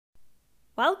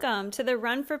Welcome to the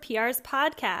Run for PRs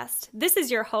podcast. This is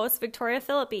your host, Victoria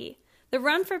Philippi. The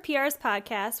Run for PRs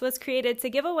podcast was created to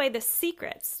give away the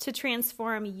secrets to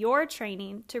transform your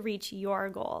training to reach your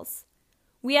goals.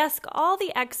 We ask all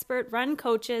the expert run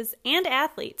coaches and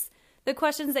athletes the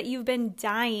questions that you've been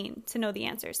dying to know the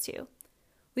answers to.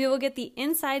 We will get the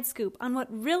inside scoop on what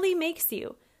really makes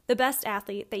you the best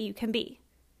athlete that you can be.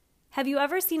 Have you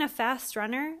ever seen a fast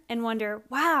runner and wonder,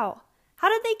 wow, how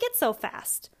did they get so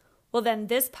fast? Well, then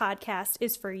this podcast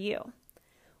is for you.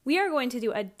 We are going to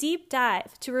do a deep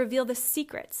dive to reveal the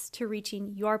secrets to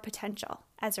reaching your potential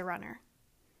as a runner.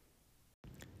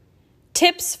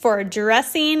 Tips for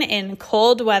dressing in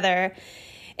cold weather.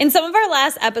 In some of our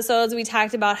last episodes, we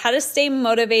talked about how to stay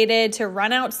motivated to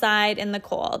run outside in the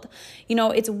cold. You know,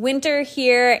 it's winter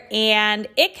here and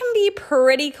it can be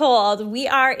pretty cold. We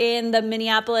are in the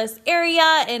Minneapolis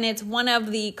area and it's one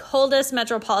of the coldest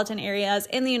metropolitan areas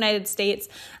in the United States.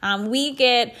 We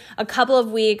get a couple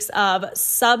of weeks of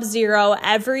sub-zero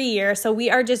every year. So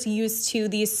we are just used to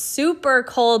these super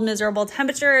cold, miserable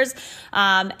temperatures.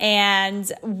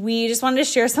 And we just wanted to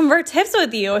share some of our tips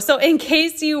with you. So in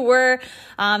case you were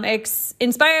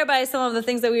inspired by some of the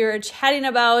things that we were chatting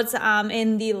about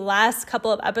in the last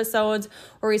couple of episodes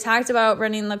where we talked about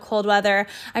running in the cold weather.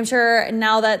 I'm sure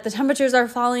now that the temperatures are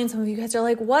falling, some of you guys are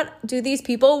like, what do these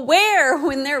people wear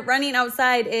when they're running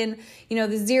outside in,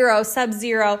 the zero,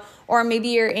 sub-zero, or maybe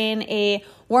you're in a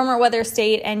warmer weather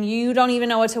state and you don't even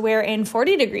know what to wear in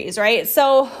 40 degrees, right?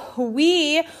 So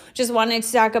we just wanted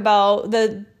to talk about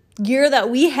the gear that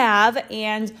we have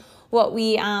and what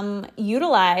we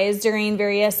utilize during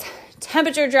various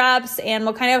temperature drops, and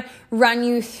we'll kind of run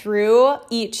you through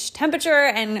each temperature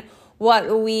and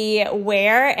what we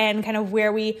wear and kind of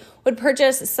where we would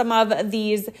purchase some of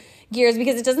these gears,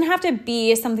 because it doesn't have to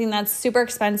be something that's super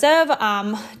expensive.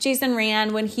 Jason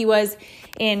ran when he was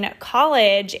in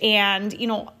college and,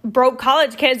 broke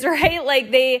college kids, right?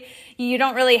 Like you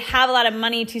don't really have a lot of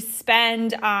money to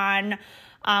spend on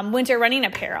winter running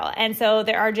apparel. And so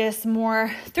there are just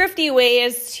more thrifty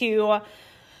ways to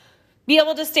be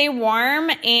able to stay warm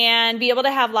and be able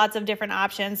to have lots of different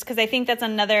options. Because I think that's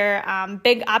another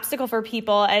big obstacle for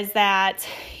people is that,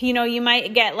 you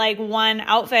might get like one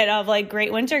outfit of like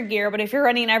great winter gear, but if you're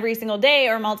running every single day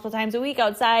or multiple times a week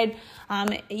outside,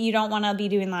 you don't want to be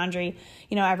doing laundry,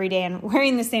 every day and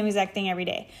wearing the same exact thing every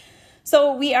day.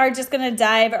 So we are just going to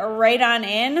dive right on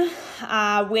in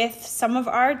with some of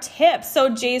our tips. So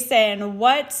Jason,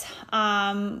 what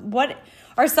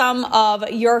are some of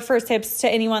your first tips to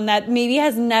anyone that maybe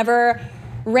has never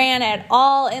ran at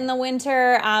all in the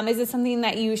winter? Is it something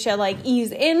that you should like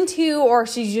ease into, or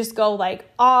should you just go like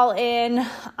all in?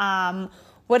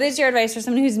 What is your advice for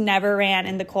someone who's never ran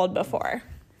in the cold before?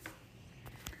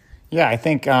 Yeah, I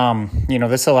think,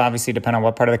 this will obviously depend on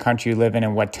what part of the country you live in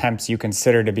and what temps you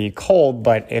consider to be cold.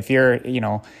 But if you're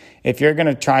going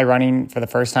to try running for the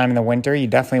first time in the winter, you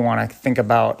definitely want to think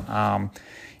about,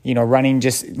 running,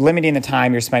 just limiting the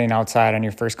time you're spending outside on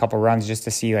your first couple runs just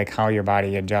to see like how your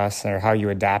body adjusts or how you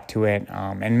adapt to it.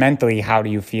 And mentally, how do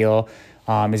you feel?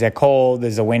 Is it cold?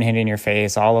 Is the wind hitting your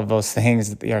face? All of those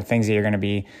things are things that you're going to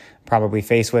be probably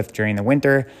faced with during the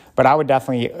winter. But I would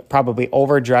definitely probably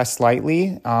overdress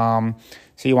slightly. So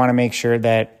you want to make sure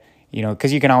that,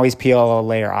 because you can always peel a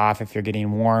layer off if you're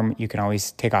getting warm. You can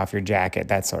always take off your jacket,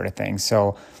 that sort of thing.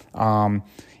 So,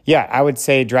 I would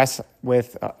say dress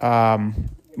with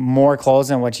more clothes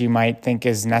than what you might think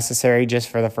is necessary just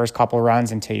for the first couple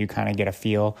runs until you kind of get a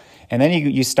feel. And then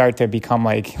you start to become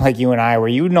like you and I, where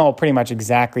you know pretty much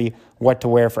exactly what to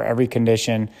wear for every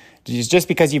condition, just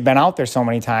because you've been out there so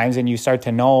many times, and you start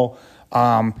to know,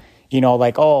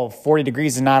 40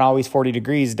 degrees is not always 40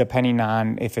 degrees depending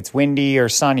on if it's windy or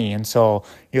sunny. And so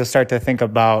you'll start to think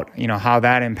about, how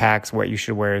that impacts what you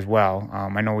should wear as well.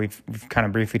 I know we've kind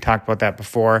of briefly talked about that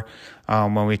before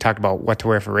when we talked about what to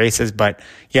wear for races. But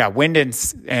yeah, wind and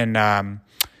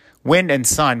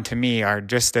sun to me are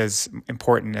just as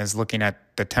important as looking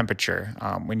at the temperature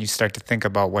when you start to think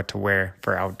about what to wear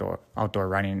for outdoor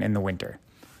running in the winter.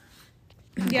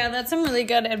 Yeah, that's some really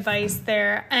good advice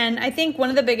there. And I think one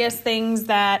of the biggest things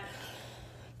that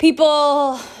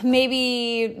people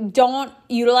maybe don't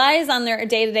utilize on their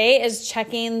day-to-day is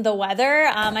checking the weather.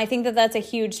 I think that that's a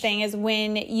huge thing, is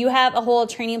when you have a whole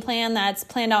training plan that's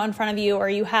planned out in front of you, or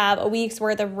you have a week's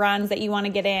worth of runs that you want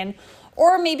to get in,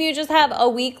 or maybe you just have a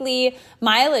weekly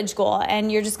mileage goal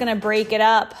and you're just going to break it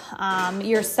up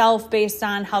yourself based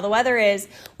on how the weather is.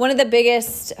 One of the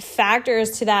biggest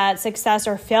factors to that success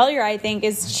or failure, I think,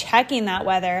 is checking that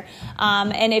weather.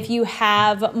 And if you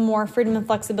have more freedom and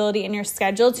flexibility in your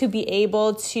schedule to be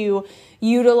able to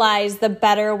utilize the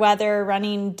better weather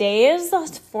running days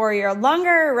for your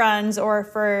longer runs or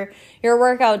for your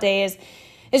workout days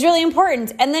is really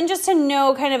important. And then just to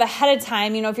know kind of ahead of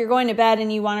time, if you're going to bed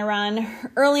and you want to run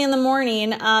early in the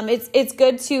morning, it's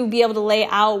good to be able to lay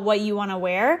out what you want to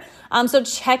wear. So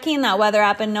checking that weather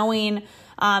app and knowing,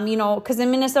 because in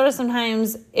Minnesota,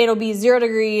 sometimes it'll be 0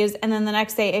 degrees and then the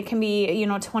next day it can be,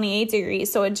 28 degrees.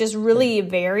 So it just really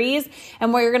varies,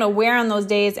 and what you're going to wear on those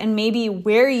days and maybe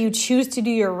where you choose to do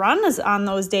your runs on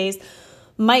those days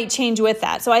might change with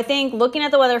that. So I think looking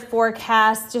at the weather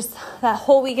forecast just that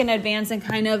whole week in advance and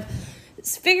kind of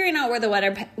figuring out where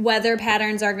the weather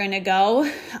patterns are going to go,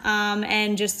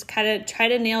 and just kind of try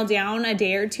to nail down a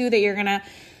day or two that you're going to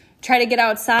try to get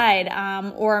outside,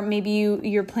 or maybe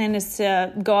your plan is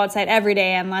to go outside every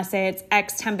day and let's say it's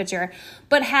X temperature.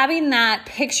 But having that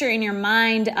picture in your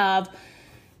mind of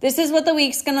this is what the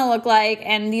week's going to look like,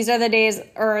 and these are the days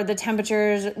or the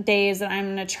days that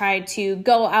I'm going to try to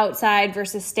go outside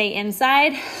versus stay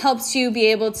inside helps you be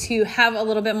able to have a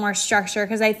little bit more structure,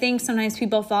 because I think sometimes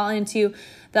people fall into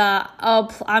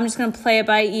I'm just going to play it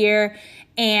by ear,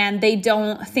 and they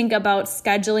don't think about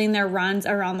scheduling their runs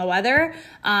around the weather.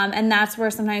 And that's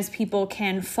where sometimes people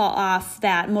can fall off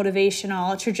that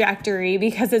motivational trajectory,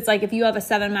 because it's like if you have a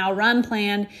 7-mile run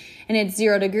planned and it's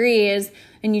 0 degrees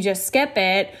and you just skip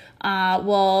it,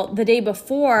 well, the day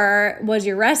before was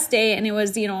your rest day and it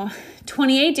was,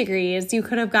 28 degrees. You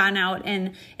could have gotten out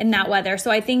in that weather.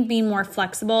 So I think being more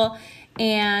flexible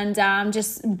and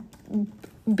just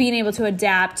being able to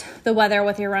adapt the weather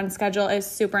with your run schedule is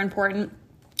super important.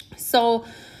 So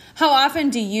how often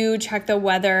do you check the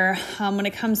weather when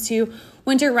it comes to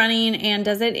winter running, and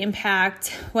does it impact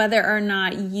whether or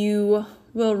not you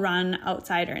will run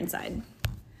outside or inside?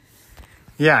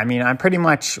 Yeah, I pretty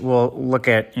much will look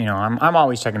at, I'm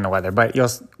always checking the weather, but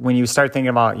when you start thinking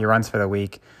about your runs for the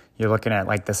week, you're looking at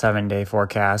like the 7-day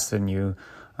forecast, and you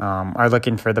are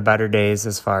looking for the better days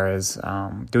as far as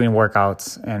doing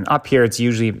workouts. And up here, it's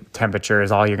usually temperature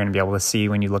is all you're going to be able to see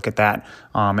when you look at that.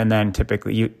 And then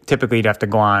typically you'd have to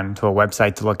go on to a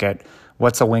website to look at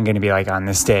what's the wind going to be like on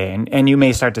this day. And you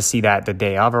may start to see that the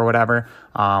day of or whatever,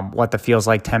 what the feels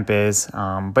like temp is.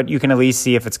 But you can at least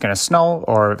see if it's going to snow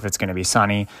or if it's going to be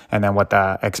sunny, and then what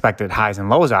the expected highs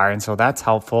and lows are. And so that's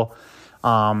helpful.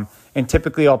 And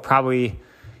typically I'll probably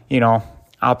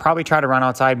try to run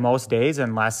outside most days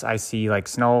unless I see like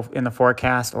snow in the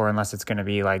forecast, or unless it's going to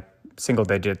be like single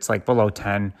digits, like below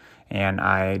 10. And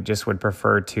I just would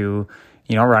prefer to,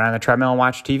 run on the treadmill and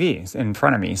watch TV in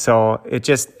front of me. So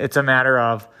it's a matter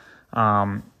of,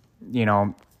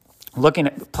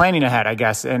 planning ahead, I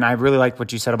guess. And I really like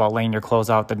what you said about laying your clothes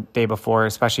out the day before,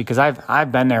 especially because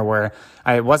I've been there where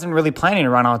I wasn't really planning to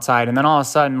run outside. And then all of a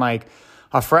sudden, like,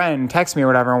 a friend texts me or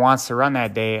whatever and wants to run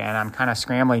that day, and I'm kind of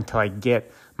scrambling to like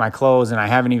get my clothes, and I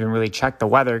haven't even really checked the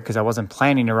weather because I wasn't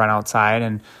planning to run outside,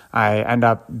 and I end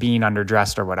up being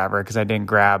underdressed or whatever because I didn't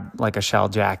grab like a shell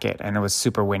jacket and it was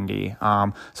super windy.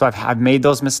 So I've made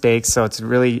those mistakes. So it's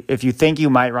really, if you think you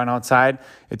might run outside,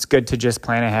 it's good to just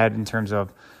plan ahead in terms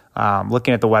of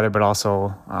looking at the weather, but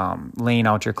also laying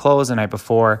out your clothes the night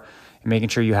before and making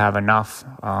sure you have enough.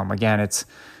 Again, it's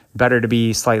better to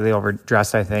be slightly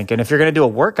overdressed, I think. And if you're going to do a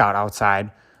workout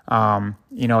outside,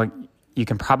 you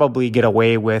can probably get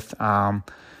away with,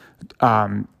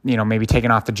 maybe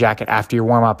taking off the jacket after your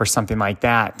warm up or something like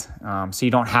that. So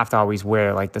you don't have to always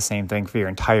wear like the same thing for your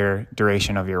entire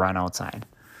duration of your run outside.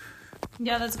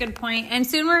 Yeah, that's a good point. And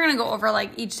soon we're going to go over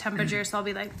like each temperature. So I'll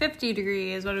be like 50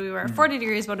 degrees. What do we wear? 40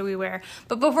 degrees. What do we wear?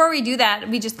 But before we do that,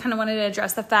 we just kind of wanted to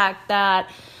address the fact that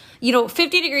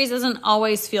 50 degrees doesn't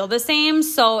always feel the same.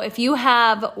 So if you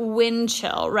have wind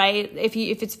chill, right? If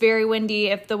it's very windy,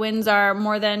 if the winds are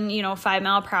more than, 5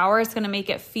 mile per hour, it's going to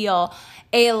make it feel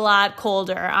a lot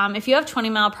colder. If you have 20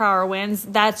 mile per hour winds,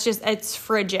 it's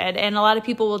frigid. And a lot of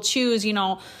people will choose,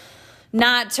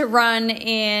 not to run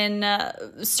in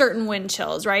certain wind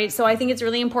chills, right? So I think it's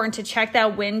really important to check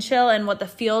that wind chill and what the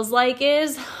feels like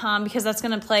is, because that's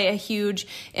going to play a huge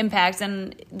impact.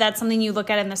 And that's something you look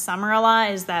at in the summer a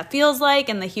lot, is that feels like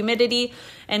and the humidity.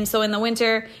 And so in the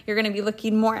winter, you're going to be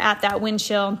looking more at that wind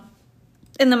chill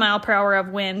in the mile per hour of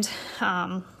wind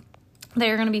that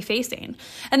you're going to be facing.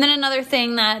 And then another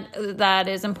thing that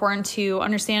is important to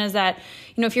understand is that,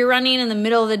 if you're running in the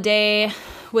middle of the day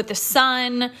with the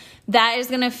sun, that is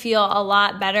going to feel a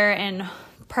lot better and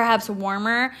perhaps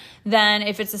warmer than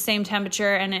if it's the same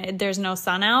temperature and there's no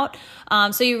sun out.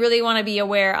 So you really want to be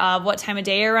aware of what time of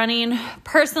day you're running.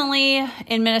 Personally,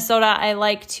 in Minnesota, I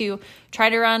like to try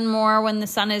to run more when the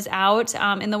sun is out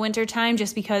in the wintertime,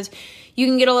 just because you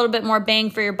can get a little bit more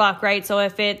bang for your buck, right? So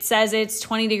if it says it's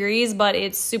 20 degrees, but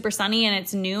it's super sunny and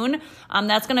it's noon,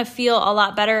 that's going to feel a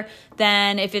lot better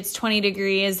than if it's 20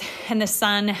 degrees and the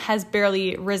sun has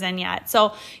barely risen yet.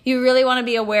 So you really want to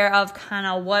be aware of kind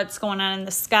of what's going on in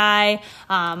the sky.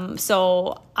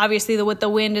 So obviously with the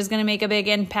wind is going to make a big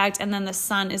impact, and then the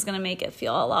sun is going to make it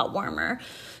feel a lot warmer.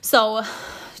 So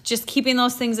just keeping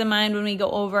those things in mind when we go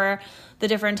over the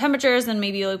different temperatures and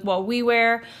maybe like what we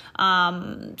wear.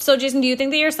 So Jason, do you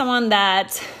think that you're someone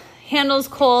that handles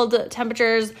cold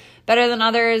temperatures better than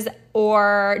others,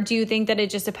 or do you think that it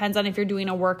just depends on if you're doing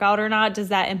a workout or not? Does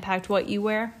that impact what you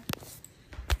wear?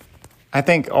 I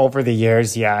think over the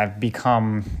years, I've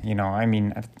become,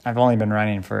 I've only been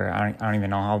running for, I don't even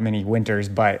know how many winters,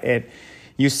 but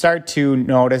you start to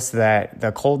notice that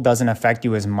the cold doesn't affect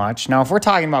you as much. Now, if we're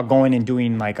talking about going and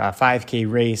doing like a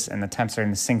 5K race and the temps are in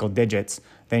the single digits,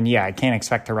 then I can't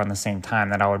expect to run the same time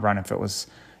that I would run if it was,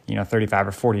 35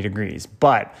 or 40 degrees.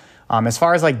 But as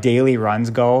far as like daily runs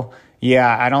go,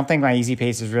 I don't think my easy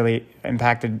pace is really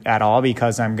impacted at all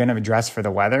because I'm going to dress for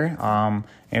the weather.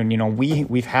 And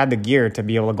we've had the gear to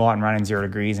be able to go out and run in 0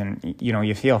 degrees, and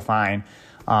you feel fine.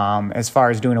 As far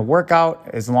as doing a workout,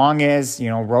 as long as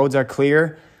roads are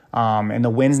clear and the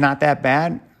wind's not that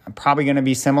bad, probably going to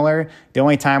be similar. The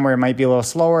only time where it might be a little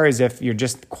slower is if you're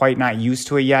just quite not used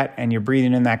to it yet and you're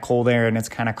breathing in that cold air and it's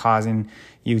kind of causing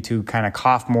you to kind of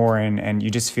cough more and you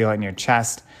just feel it in your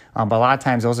chest. But a lot of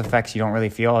times those effects you don't really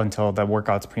feel until the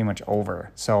workout's pretty much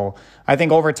over. So I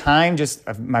think over time, just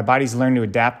my body's learned to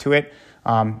adapt to it.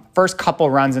 First couple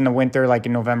runs in the winter, like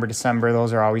in November, December,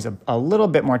 those are always a little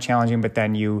bit more challenging, but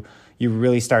then you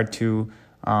really start to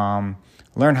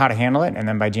learn how to handle it. And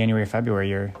then by January or February,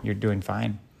 you're doing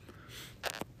fine.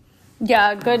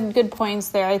 Yeah, good points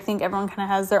there. I think everyone kind of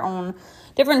has their own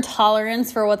different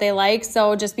tolerance for what they like.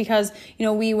 So just because,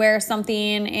 we wear something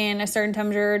in a certain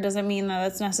temperature doesn't mean that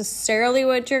that's necessarily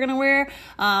what you're going to wear.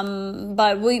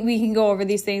 But we can go over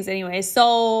these things anyway.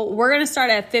 So we're going to start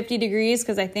at 50 degrees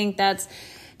because I think that's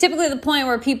typically the point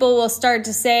where people will start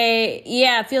to say,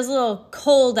 it feels a little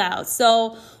cold out.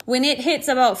 So when it hits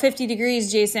about 50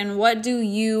 degrees, Jason, what do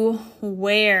you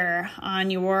wear on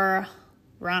your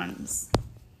runs?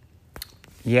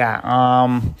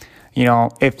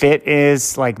 If it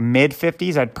is like mid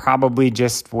 50s, I'd probably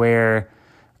just wear,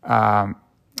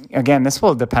 again, this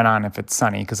will depend on if it's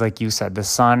sunny. Cause like you said, the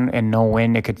sun and no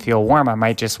wind, it could feel warm. I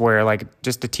might just wear like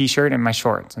just a t-shirt and my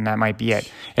shorts, and that might be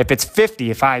it. If it's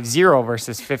 50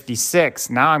 versus 56,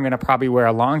 now I'm going to probably wear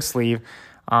a long sleeve.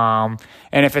 And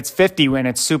if it's 50 when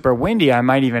it's super windy, I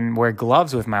might even wear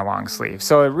gloves with my long sleeve.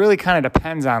 So it really kind of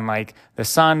depends on like the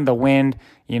sun, the wind,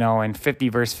 and 50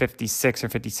 versus 56 or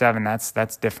 57,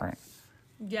 that's different.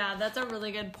 Yeah, that's a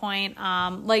really good point.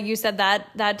 Like you said,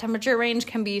 that temperature range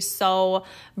can be so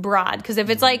broad because if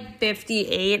it's like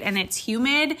 58 and it's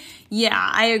humid,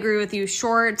 I agree with you.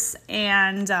 Shorts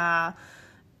and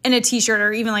in a t-shirt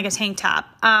or even like a tank top.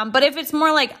 But if it's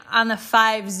more like on the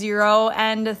 50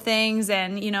 end of things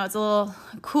and, it's a little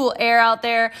cool air out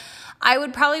there, I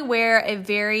would probably wear a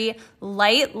very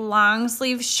light long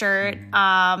sleeve shirt,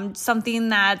 something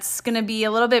that's going to be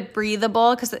a little bit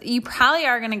breathable because you probably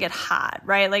are going to get hot,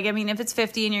 right? Like, I mean, if it's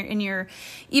 50 and you're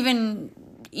even,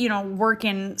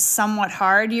 working somewhat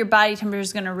hard, your body temperature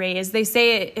is going to raise. They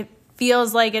say it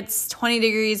feels like it's 20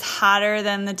 degrees hotter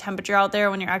than the temperature out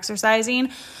there when you're exercising.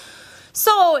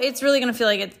 So it's really going to feel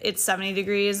like it's 70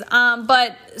 degrees.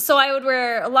 But so I would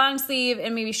wear a long sleeve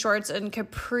and maybe shorts and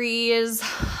capris.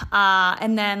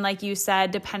 And then, like you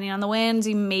said, depending on the winds,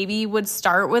 you maybe would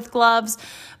start with gloves,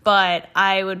 but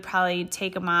I would probably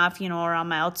take them off, around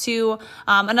mile 2.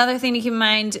 Another thing to keep in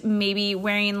mind, maybe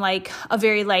wearing like a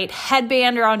very light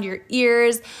headband around your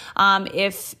ears.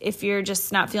 If you're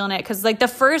just not feeling it, cause like the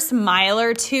first mile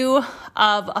or 2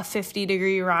 of a 50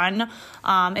 degree run,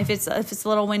 if it's a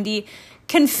little windy,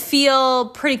 can feel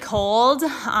pretty cold.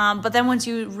 But then once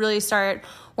you really start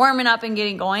warming up and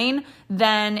getting going,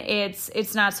 then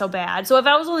it's not so bad. So if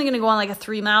I was only going to go on like a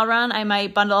 3-mile run, I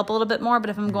might bundle up a little bit more. But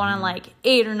if I'm going on like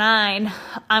 8 or 9,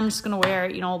 I'm just going to wear,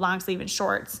 long sleeve and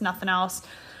shorts, nothing else.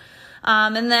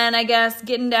 And then I guess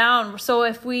getting down. So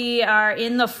if we are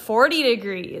in the 40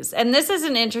 degrees, and this is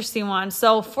an interesting one.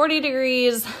 So 40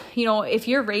 degrees, if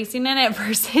you're racing in it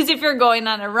versus if you're going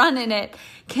on a run in it,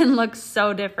 can look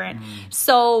so different.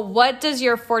 So what does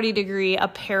your 40 degree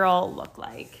apparel look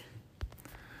like?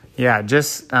 Yeah,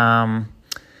 just,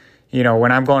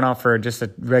 when I'm going out for just a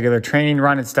regular training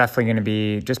run, it's definitely going to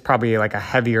be just probably like a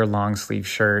heavier long sleeve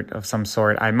shirt of some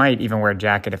sort. I might even wear a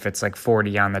jacket if it's like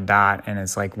 40 on the dot and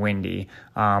it's like windy.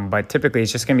 But typically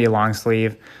it's just going to be a long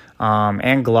sleeve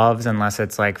and gloves unless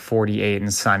it's like 48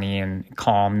 and sunny and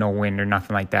calm, no wind or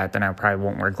nothing like that. Then I probably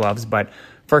won't wear gloves. But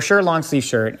for sure, long sleeve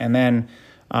shirt. And then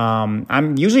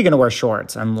I'm usually going to wear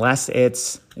shorts unless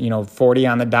it's, 40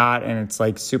 on the dot and it's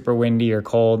like super windy or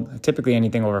cold. Typically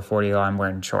anything over 40, I'm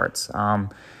wearing shorts.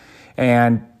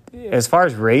 And as far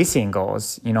as racing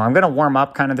goes, I'm going to warm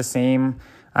up kind of the same.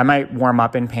 I might warm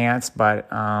up in pants, but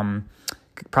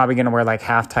probably going to wear like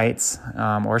half tights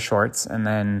or shorts. And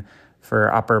then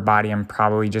for upper body, I'm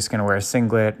probably just going to wear a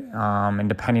singlet. And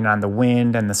depending on the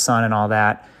wind and the sun and all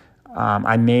that,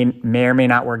 I may or may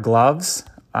not wear gloves.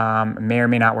 May or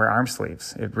may not wear arm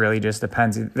sleeves. It really just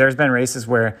depends. There's been races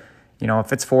where,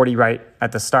 if it's 40 right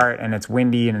at the start and it's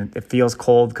windy and it feels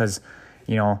cold because,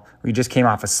 we just came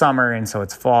off of summer and so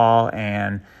it's fall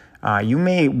and you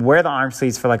may wear the arm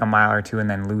sleeves for like a mile or two and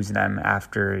then lose them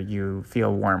after you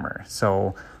feel warmer.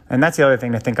 So, and that's the other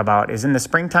thing to think about is in the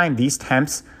springtime, these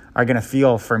temps are going to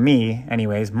feel, for me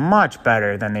anyways, much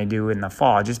better than they do in the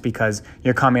fall just because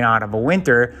you're coming out of a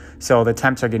winter. So the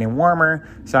temps are getting warmer.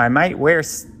 So I might wear,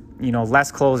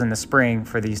 less clothes in the spring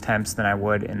for these temps than I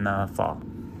would in the fall.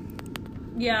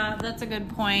 Yeah, that's a good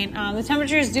point. The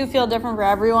temperatures do feel different for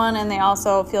everyone, and they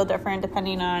also feel different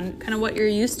depending on kind of what you're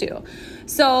used to.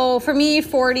 So for me,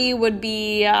 40 would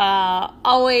be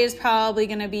always probably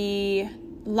going to be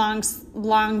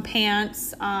long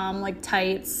pants, like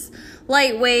tights,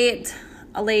 lightweight,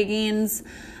 leggings,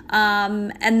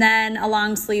 and then a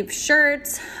long sleeve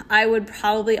shirt. I would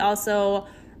probably also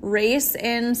race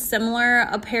in similar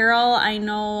apparel. I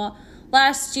know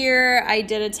last year I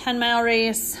did a 10-mile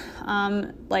race,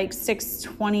 like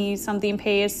 6:20 something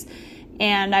pace,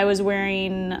 and I was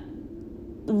wearing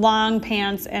long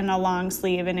pants and a long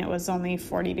sleeve, and it was only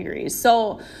 40 degrees.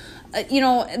 So,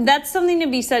 that's something to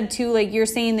be said too. Like you're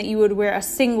saying that you would wear a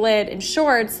singlet and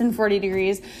shorts in 40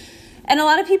 degrees. And a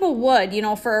lot of people would,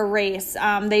 for a race.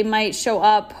 They might show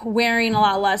up wearing a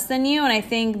lot less than you. And I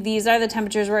think these are the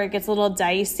temperatures where it gets a little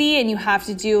dicey and you have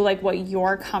to do like what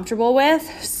you're comfortable with.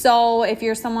 So if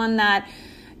you're someone that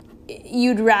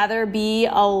you'd rather be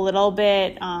a little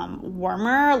bit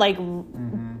warmer,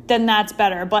 then that's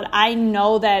better. But I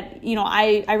know that,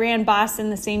 I ran Boston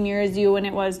the same year as you, and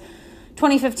it was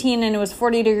 2015 and it was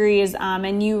 40 degrees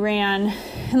and you ran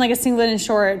in like a singlet and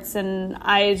shorts, and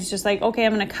I was just like, okay,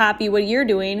 I'm going to copy what you're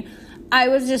doing. I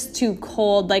was just too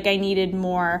cold, like I needed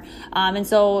more. And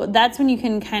so that's when you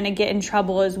can kind of get in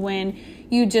trouble, is when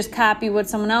you just copy what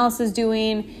someone else is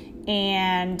doing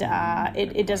and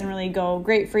it doesn't really go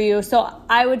great for you. So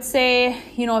I would say,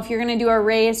 if you're going to do a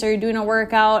race or you're doing a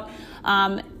workout,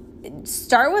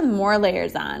 start with more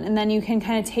layers on and then you can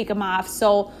kind of take them off.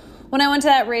 So when I went to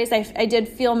that race, I did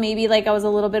feel maybe like I was a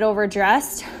little bit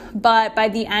overdressed, but by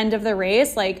the end of the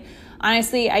race, like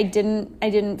honestly, I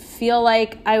didn't feel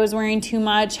like I was wearing too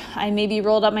much. I maybe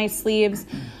rolled up my sleeves.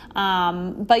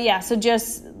 But yeah, so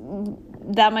just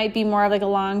that might be more of like a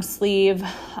long sleeve,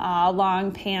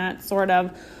 long pant sort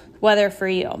of weather for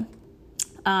you.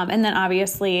 And then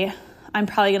obviously I'm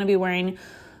probably going to be wearing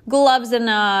gloves and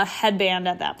a headband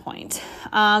at that point.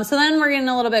 So then we're getting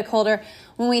a little bit colder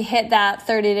when we hit that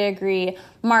 30-degree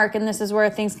mark. And this is where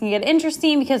things can get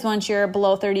interesting, because once you're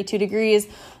below 32 degrees,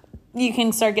 you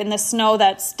can start getting the snow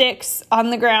that sticks on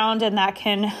the ground, and that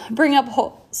can bring up a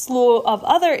whole slew of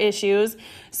other issues.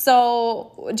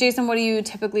 So, Jason, what do you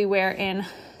typically wear in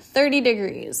 30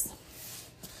 degrees?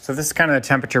 So this is kind of the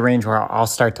temperature range where I'll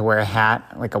start to wear a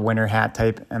hat, like a winter hat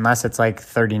type, unless it's like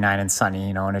 39 and sunny,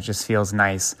 and it just feels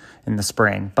nice in the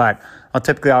spring. But I'll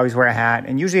typically always wear a hat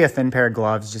and usually a thin pair of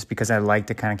gloves, just because I like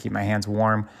to kind of keep my hands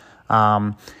warm.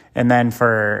 And then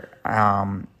for,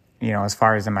 as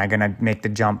far as am I going to make the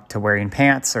jump to wearing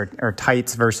pants or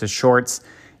tights versus shorts?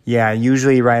 Yeah,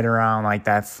 usually right around like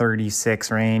that 36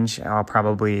 range, I'll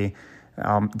probably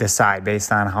decide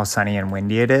based on how sunny and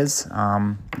windy it is.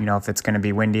 If it's going to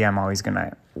be windy, I'm always going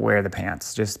to wear the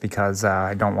pants, just because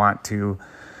I don't want to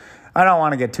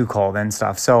get too cold and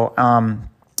stuff. So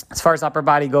as far as upper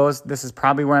body goes, this is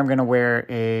probably where I'm going to wear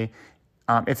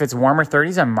if it's warmer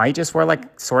 30s, I might just wear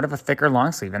like sort of a thicker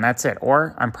long sleeve, and that's it.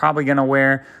 Or I'm probably going to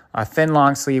wear a thin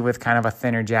long sleeve with kind of a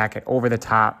thinner jacket over the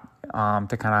top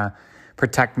to kind of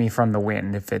protect me from the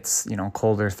wind if it's,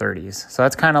 colder 30s. So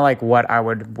that's kind of like what I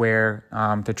would wear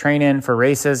to train in. For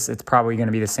races, it's probably going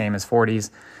to be the same as 40s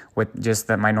with just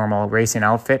my normal racing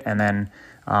outfit, and then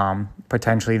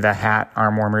potentially the hat,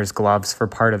 arm warmers, gloves for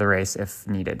part of the race if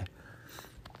needed.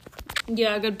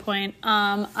 Yeah, good point.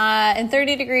 In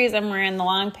 30 degrees, I'm wearing the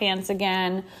long pants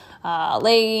again,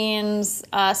 leggings,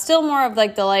 still more of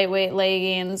like the lightweight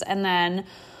leggings, and then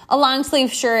a long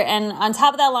sleeve shirt. And on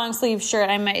top of that long sleeve shirt,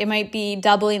 it might be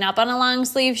doubling up on a long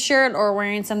sleeve shirt or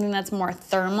wearing something that's more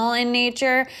thermal in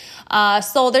nature.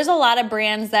 So there's a lot of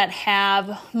brands that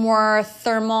have more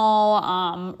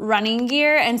thermal running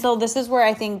gear. And so this is where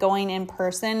I think going in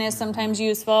person is sometimes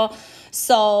useful.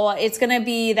 So it's going to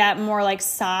be that more like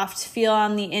soft feel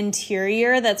on the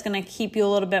interior that's going to keep you a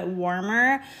little bit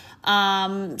warmer.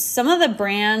 Some of the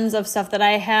brands of stuff that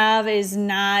I have is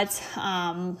not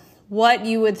what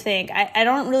you would think. I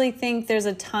don't really think there's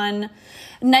a ton.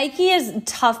 Nike is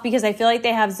tough because I feel like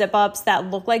they have zip ups that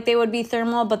look like they would be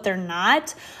thermal, but they're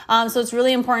not. So it's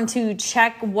really important to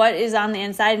check what is on the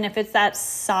inside, and if it's that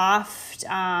soft,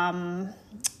 I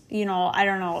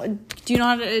don't know. Do you know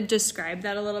how to describe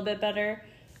that a little bit better?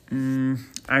 I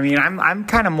mean, I'm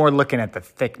kind of more looking at the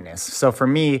thickness. So for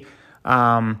me,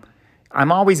 I'm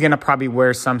always going to probably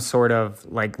wear some sort of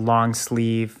like long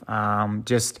sleeve,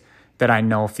 just that I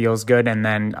know feels good. And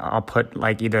then I'll put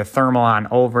like either thermal on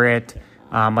over it,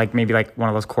 like maybe like one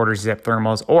of those quarter zip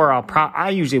thermals, or I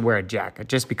usually wear a jacket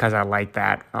just because I like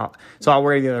that. So I'll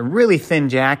wear either a really thin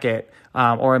jacket,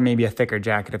 or maybe a thicker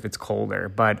jacket if it's colder.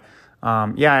 But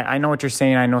I know what you're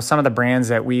saying. I know some of the brands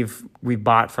that we've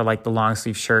bought for like the long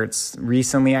sleeve shirts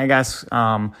recently, I guess,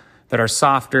 that are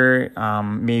softer.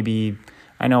 Maybe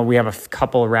I know we have a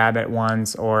couple Rabbit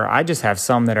ones, or I just have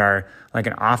some that are like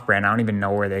an off brand. I don't even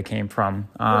know where they came from.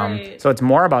 Right. So it's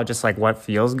more about just like what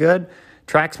feels good.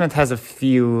 Tracksmith has a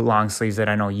few long sleeves that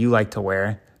I know you like to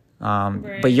wear.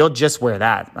 But you'll just wear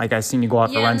that. Like I've seen you go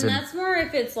out for runs. Yeah, and that's more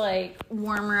if it's like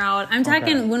warmer out. I'm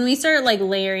talking when we start like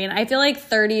layering. I feel like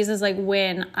 30s is like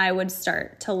when I would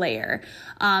start to layer.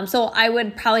 So I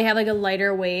would probably have like a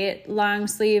lighter weight long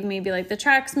sleeve, maybe like the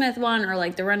Tracksmith one, or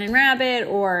like the Running Rabbit,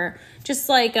 or just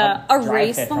like a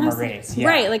race long sleeve. Yeah.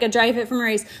 Right, like a dry fit from a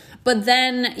race. But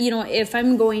then, if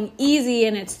I'm going easy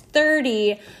and it's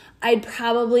 30, I'd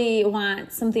probably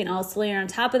want something else to layer on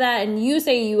top of that. And you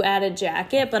say you add a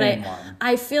jacket, but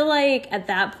I feel like at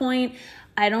that point,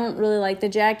 I don't really like the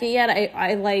jacket yet.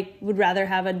 I would rather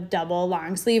have a double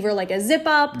long sleeve or like a zip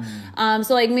up.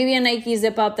 So like maybe a Nike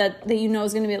zip up that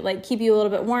is going to be like keep you a little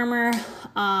bit warmer,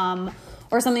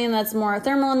 or something that's more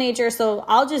thermal in nature. So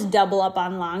I'll just double up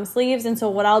on long sleeves. And so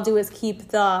what I'll do is keep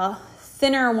the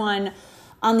thinner one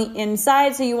on the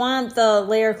inside. So you want the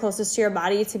layer closest to your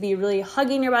body to be really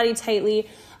hugging your body tightly.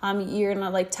 You're going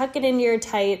to like tuck it into your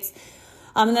tights.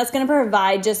 And that's going to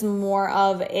provide just more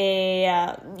of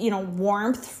a,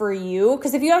 warmth for you.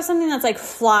 Because if you have something that's like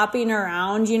flopping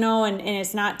around, and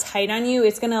it's not tight on you,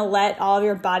 it's going to let all of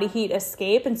your body heat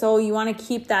escape. And so you want to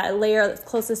keep that layer that's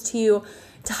closest to you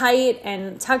tight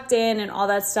and tucked in and all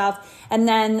that stuff. And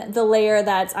then the layer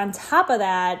that's on top of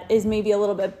that is maybe a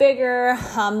little bit bigger.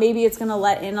 Maybe it's going to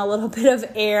let in a little bit of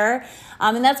air.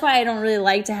 And that's why I don't really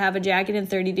like to have a jacket in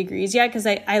 30 degrees yet, because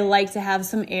I like to have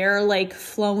some air like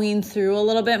flowing through a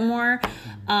little bit more,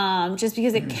 just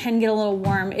because it can get a little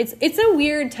warm. It's a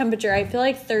weird temperature. I feel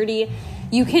like 30,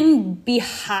 you can be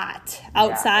hot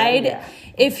outside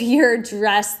if you're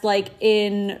dressed like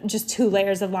in just 2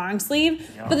 layers of long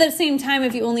sleeve. Yeah. But at the same time,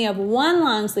 if you only have one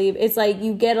long sleeve, it's like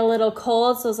you get a little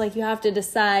cold. So it's like you have to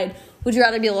decide, would you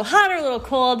rather be a little hot or a little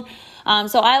cold?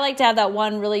 So I like to have that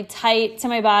one really tight to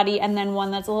my body, and then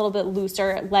one that's a little bit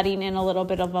looser, letting in a little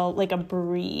bit of a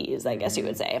breeze, I guess you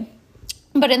would say.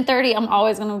 But in 30, I'm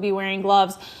always going to be wearing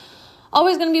gloves.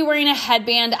 Always going to be wearing a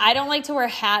headband. I don't like to wear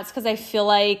hats because I feel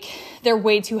like they're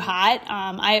way too hot.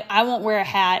 I won't wear a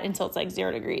hat until it's like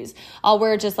 0 degrees. I'll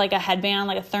wear just like a headband,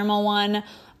 like a thermal one,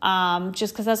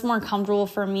 just because that's more comfortable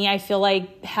for me. I feel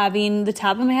like having the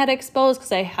top of my head exposed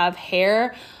because I have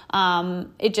hair,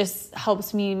 it just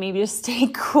helps me maybe to stay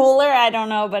cooler. I don't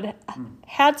know, but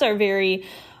hats are very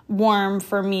warm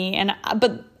for me.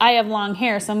 But I have long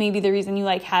hair, so maybe the reason you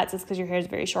like hats is because your hair is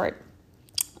very short.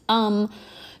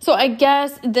 So I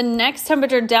guess the next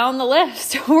temperature down the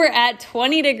list, we're at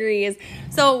 20 degrees.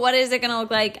 So what is it going to look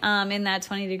like in that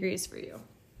 20 degrees for you?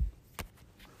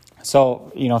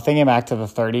 So, thinking back to the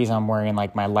 30s, I'm wearing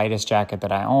like my lightest jacket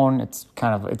that I own. It's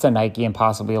a Nike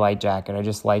Impossibly Light jacket. I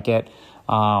just like it,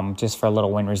 just for a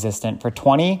little wind resistant. For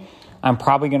 20, I'm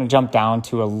probably going to jump down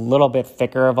to a little bit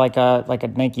thicker of like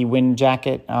a Nike wind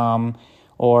jacket.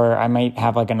 Or I might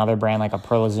have like another brand, like a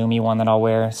Pearl Izumi one that I'll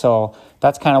wear. So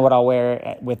that's kind of what I'll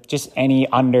wear with just any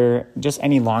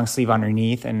long sleeve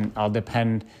underneath. And that'll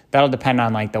depend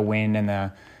on like the wind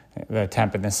and the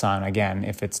temp in the sun. Again,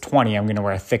 if it's 20, I'm going to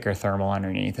wear a thicker thermal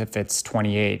underneath. If it's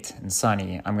 28 and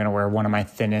sunny, I'm going to wear one of my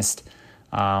thinnest,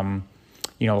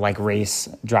 like race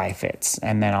dry fits.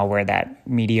 And then I'll wear that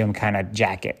medium kind of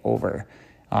jacket over.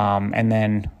 And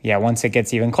then, once it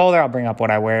gets even colder, I'll bring up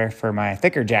what I wear for my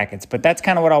thicker jackets. But that's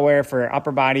kind of what I'll wear for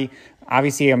upper body.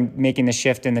 Obviously, I'm making the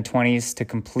shift in the 20s to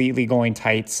completely going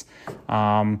tights.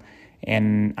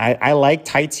 And I like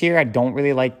tights here. I don't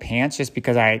really like pants just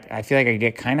because I feel like I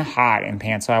get kind of hot in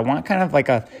pants. So I want kind of like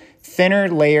a thinner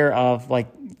layer of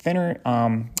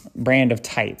brand of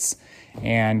tights.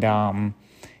 And,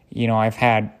 I've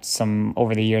had some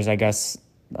over the years, I guess.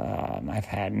 I've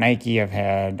had Nike, I've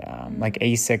had like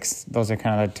Asics. Those are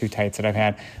kind of the two tights that I've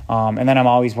had. And then I'm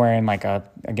always wearing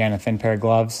a thin pair of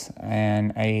gloves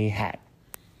and a hat.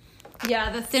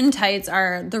 Yeah, the thin tights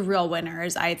are the real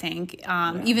winners, I think.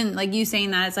 Even like you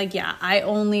saying that, it's I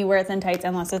only wear thin tights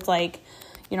unless it's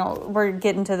we're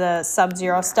getting to the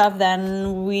Sub-Zero stuff,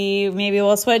 then maybe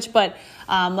we'll switch. But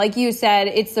like you said,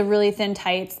 it's the really thin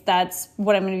tights. That's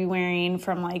what I'm going to be wearing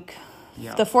from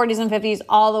the 40s and 50s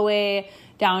all the way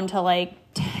down to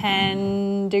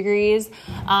 10 degrees.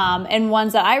 And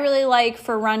ones that I really like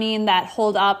for running that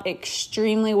hold up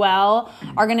extremely well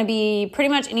are going to be pretty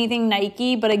much anything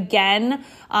Nike. But again,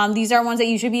 these are ones that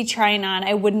you should be trying on.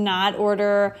 I would not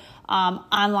order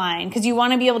online because you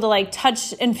want to be able to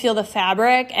touch and feel the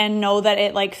fabric and know that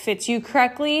it fits you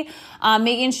correctly,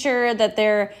 making sure that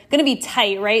they're going to be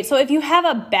tight, right? So if you have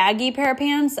a baggy pair of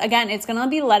pants, again, it's going to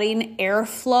be letting air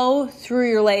flow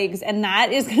through your legs, and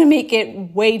that is going to make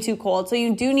it way too cold. So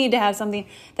you do need to have something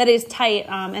that is tight,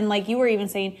 and like you were even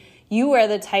saying, you wear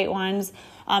the tight ones.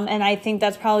 And I think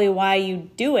that's probably why you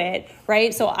do it,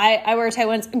 right? So I wear tight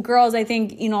ones. Girls, I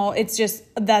think, it's just,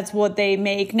 that's what they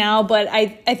make now. But I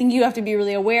think you have to be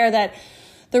really aware that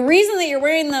the reason that you're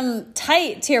wearing them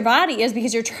tight to your body is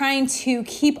because you're trying to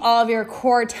keep all of your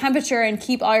core temperature and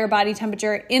keep all your body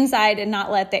temperature inside and not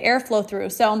let the air flow through.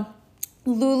 So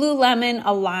Lululemon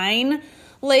Align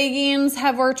leggings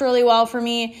have worked really well for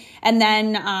me. And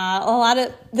then a lot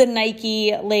of the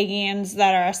Nike leggings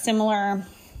that are a similar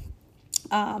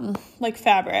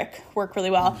fabric work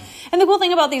really well. And the cool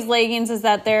thing about these leggings is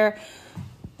that they're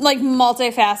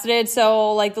multifaceted.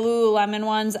 So the Lululemon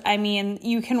ones,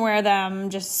 you can wear them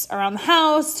just around the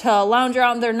house to lounge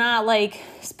around. They're not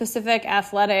specific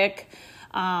athletic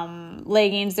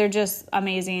leggings. They're just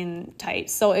amazing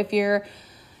tights. So if you're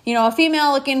a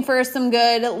female looking for some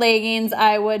good leggings,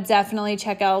 I would definitely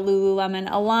check out Lululemon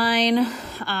Align.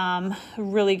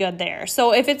 Really good there.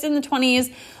 So if it's in the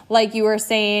 20s, like you were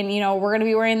saying, we're going to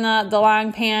be wearing the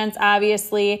long pants,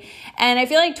 obviously. And I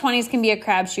feel like 20s can be a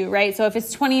crapshoot, right? So if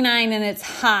it's 29 and it's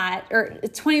hot, or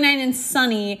it's 29 and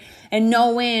sunny and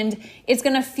no wind, it's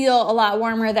going to feel a lot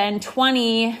warmer than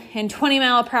 20 and 20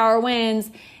 mile per hour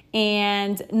winds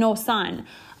and no sun.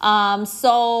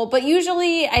 But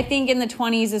usually I think in the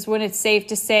 20s is when it's safe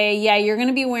to say, you're going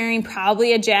to be wearing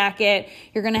probably a jacket.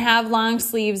 You're going to have long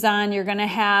sleeves on. You're going to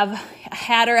have a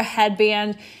hat or a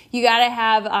headband. You got to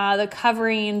have the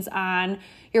coverings on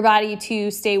your body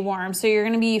to stay warm. So you're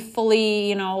going to be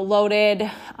fully, loaded,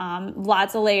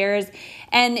 lots of layers.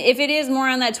 And if it is more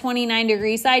on that 29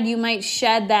 degree side, you might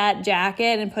shed that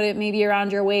jacket and put it maybe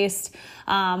around your waist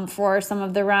for some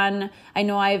of the run. I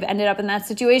know I've ended up in that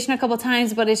situation a couple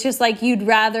times, but it's just you'd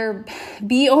rather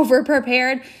be over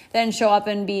prepared than show up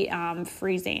and be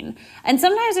freezing. And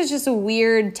sometimes it's just a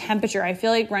weird temperature. I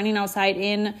feel like running outside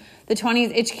in the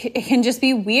 20s, it can just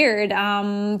be weird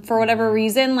for whatever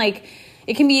reason.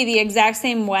 It can be the exact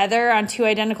same weather on two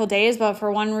identical days, but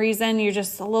for one reason, you're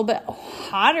just a little bit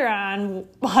hotter on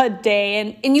a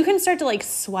day. And you can start to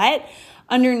sweat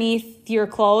underneath your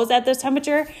clothes at this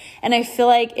temperature. And I feel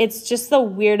like it's just the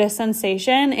weirdest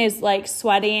sensation is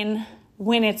sweating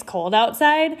when it's cold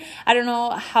outside. I don't know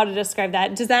how to describe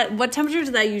that. What temperature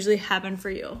does that usually happen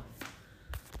for you?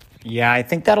 Yeah, I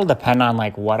think that'll depend on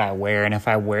what I wear. And if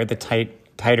I wear the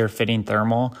tighter fitting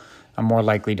thermal, I'm more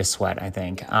likely to sweat, I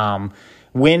think.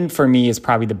 Wind for me is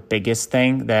probably the biggest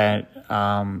thing that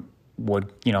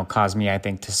would, cause me, I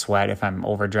think, to sweat if I'm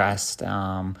overdressed.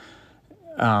 Or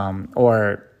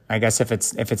I guess if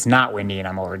it's not windy and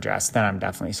I'm overdressed, then I'm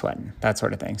definitely sweating, that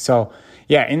sort of thing. So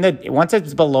once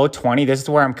it's below 20, this is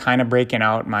where I'm kind of breaking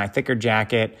out my thicker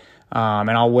jacket, and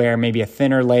I'll wear maybe a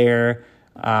thinner layer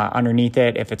underneath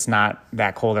it if it's not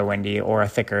that cold or windy, or a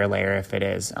thicker layer if it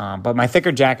is. But my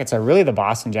thicker jackets are really the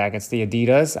Boston jackets, the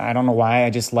Adidas. I don't know why. I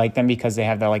just like them because they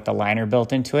have the liner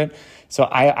built into it. So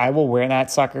I will wear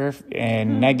that sucker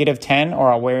in -10,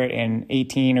 or I'll wear it in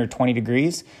 18 or 20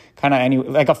 degrees, kind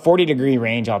of a 40 degree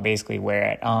range. I'll basically wear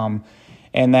it.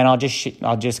 And then I'll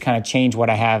just kind of change what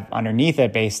I have underneath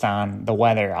it based on the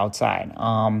weather outside.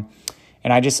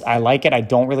 And I like it. I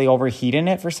don't really overheat in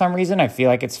it for some reason. I feel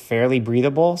like it's fairly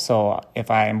breathable. So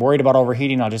if I'm worried about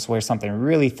overheating, I'll just wear something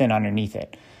really thin underneath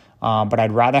it. But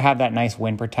I'd rather have that nice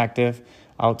wind protective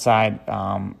outside,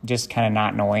 just kind of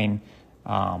not knowing,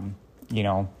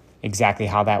 exactly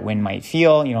how that wind might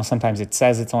feel. Sometimes it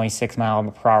says it's only 6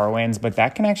 mile per hour winds, but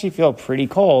that can actually feel pretty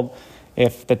cold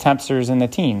if the temperature's in the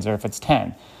teens or if it's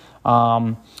 10.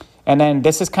 And then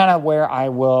this is kind of where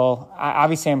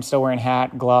obviously I'm still wearing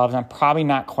hat, gloves. I'm probably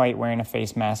not quite wearing a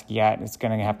face mask yet. It's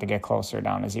going to have to get closer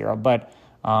down to 0. But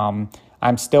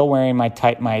I'm still wearing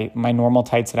my normal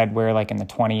tights that I'd wear like in the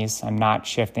 20s. I'm not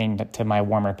shifting to my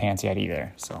warmer pants yet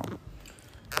either. So.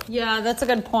 Yeah, that's a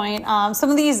good point. Some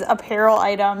of these apparel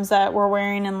items that we're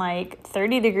wearing in like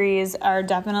 30 degrees are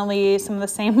definitely some of the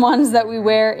same ones that we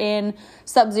wear in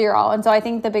sub-zero. And so I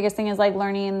think the biggest thing is like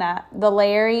learning that the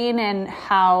layering and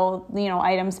how,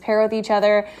 items pair with each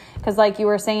other. Because like you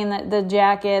were saying that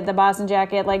the Boston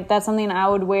jacket, like that's something I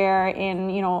would wear in,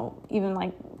 even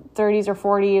like 30s or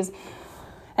 40s.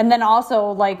 And then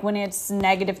also, like, when it's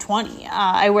 -20,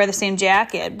 I wear the same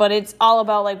jacket. But it's all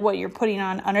about, like, what you're putting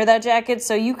on under that jacket.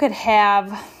 So you could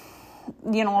have,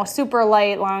 a super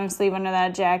light long sleeve under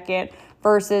that jacket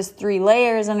versus 3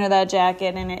 layers under that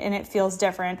jacket, and it feels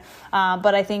different.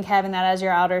 But I think having that as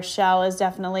your outer shell is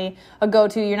definitely a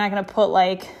go-to. You're not going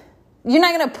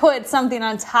to put something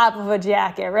on top of a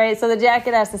jacket, right? So the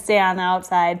jacket has to stay on the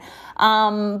outside.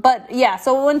 But, yeah,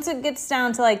 so once it gets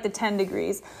down to, like, the 10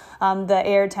 degrees, the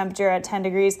air temperature at 10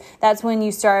 degrees, that's when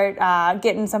you start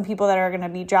getting some people that are going to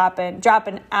be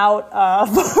dropping out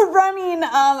of running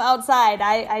outside.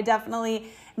 I definitely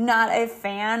not a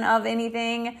fan of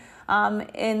anything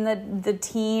in the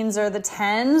teens or the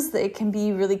 10s. It can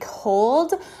be really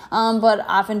cold, but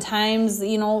oftentimes,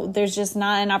 there's just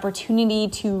not an opportunity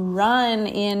to run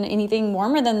in anything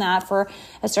warmer than that for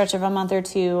a stretch of a month or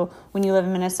two when you live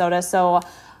in Minnesota. So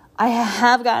I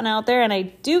have gotten out there, and I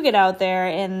do get out there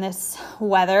in this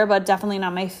weather, but definitely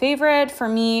not my favorite. For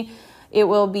me, it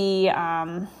will be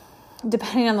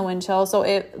depending on the wind chill.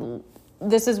 So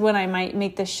this is when I might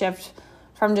make the shift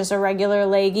from just a regular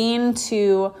legging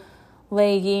to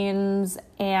leggings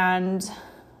and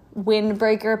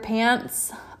windbreaker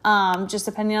pants, just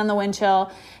depending on the wind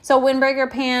chill. So windbreaker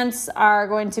pants are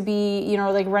going to be,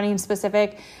 like running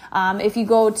specific. If you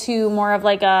go to more of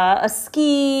like a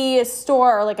ski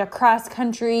store or like a cross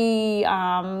country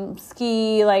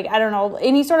ski, like, I don't know,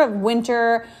 any sort of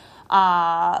winter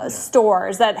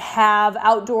stores that have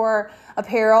outdoor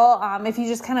apparel, if you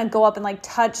just kind of go up and like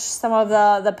touch some of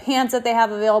the pants that they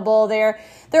have available there,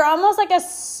 they're almost like a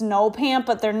snow pant,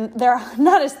 but they're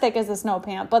not as thick as a snow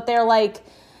pant, but they're like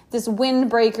this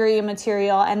windbreakery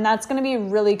material, and that's going to be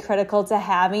really critical to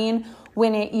having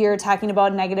when you're talking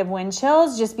about negative wind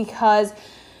chills, just because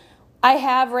I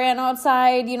have ran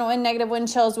outside, in negative wind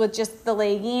chills with just the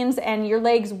leggings, and your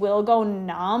legs will go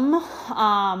numb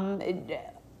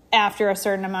after a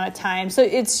certain amount of time. So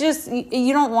it's just,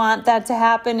 you don't want that to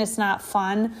happen. It's not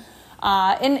fun.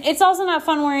 And it's also not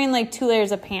fun wearing like 2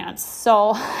 layers of pants.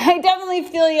 So I definitely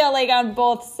feel you like on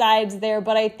both sides there,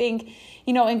 but I think,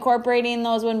 incorporating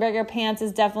those windbreaker pants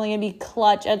is definitely going to be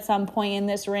clutch at some point in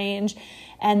this range.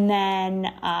 And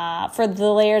then for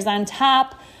the layers on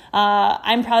top,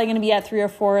 I'm probably going to be at 3 or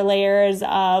 4 layers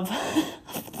of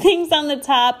things on the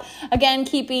top. Again,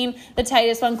 keeping the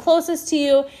tightest one closest to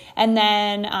you, and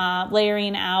then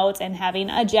layering out and having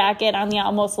a jacket on the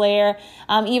outermost layer.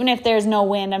 Even if there's no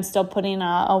wind, I'm still putting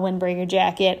a windbreaker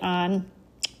jacket on.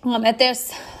 At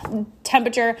this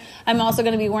temperature, I'm also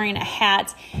going to be wearing a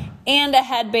hat and a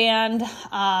headband,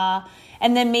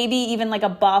 and then maybe even like a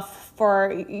buff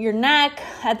for your neck.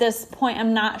 At this point,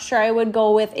 I'm not sure I would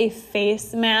go with a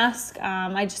face mask.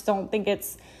 I just don't think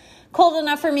it's cold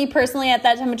enough for me personally at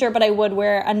that temperature, but I would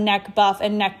wear a neck buff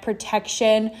and neck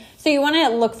protection. So you want to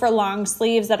look for long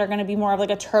sleeves that are going to be more of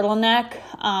like a turtleneck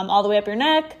all the way up your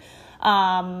neck,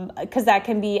 because that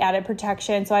can be added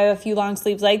protection. So I have a few long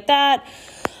sleeves like that.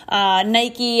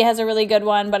 Nike has a really good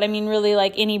one, but I mean really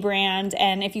like any brand.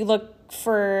 And if you look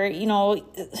for,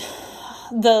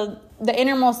 the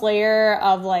innermost layer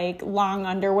of like long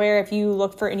underwear, if you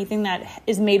look for anything that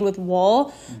is made with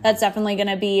wool, that's definitely going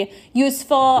to be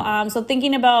useful. So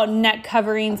thinking about neck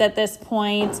coverings at this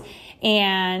point,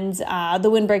 and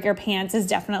the windbreaker pants is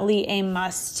definitely a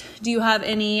must. Do you have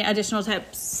any additional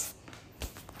tips?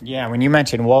 Yeah, when you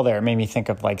mentioned wool there, it made me think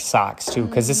of like socks too,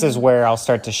 because this is where I'll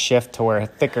start to shift to wear a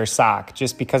thicker sock,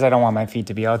 just because I don't want my feet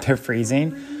to be out there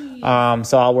freezing.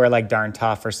 So I'll wear like Darn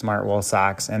Tough or Smart Wool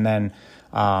socks, and then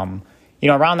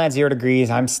around that 0 degrees,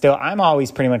 I'm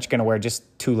always pretty much going to wear just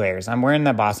 2 layers. I'm wearing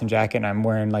that Boston jacket, and I'm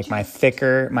wearing like my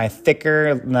thicker,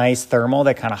 nice thermal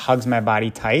that kind of hugs my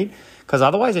body tight. Because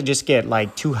otherwise I just get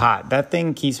like too hot. That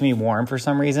thing keeps me warm for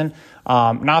some reason.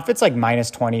 Now if it's like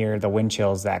 -20 or the wind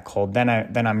chill is that cold, then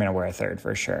I'm going to wear a 3rd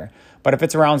for sure. But if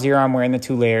it's around 0, I'm wearing the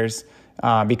 2 layers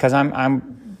because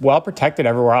I'm well protected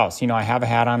everywhere else. I have a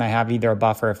hat on. I have either a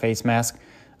buff or a face mask.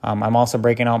 I'm also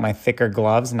breaking out my thicker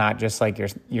gloves, not just like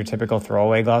your typical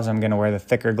throwaway gloves. I'm going to wear the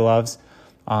thicker gloves.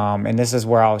 And this is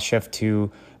where I'll shift to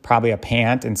probably a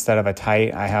pant instead of a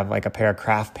tight. I have like a pair of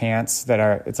Craft pants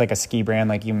it's like a ski brand,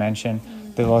 like you mentioned.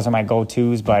 Those are my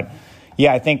go-tos. But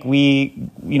yeah, I think we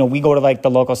go to like the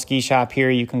local ski shop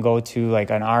here. You can go to like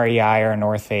an REI or a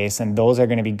North Face, and those are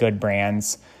going to be good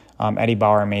brands. Eddie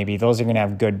Bauer, maybe. Those are going to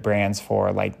have good brands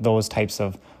for like those types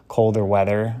of colder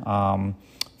weather,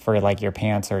 for like your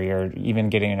pants, or you're even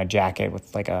getting in a jacket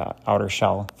with like a outer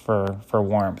shell for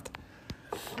warmth.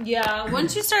 Yeah,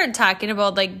 once you start talking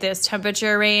about like this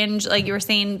temperature range, like you were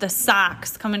saying, the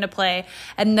socks come into play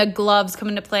and the gloves come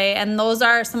into play, and those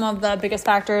are some of the biggest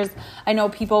factors. I know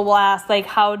people will ask, like,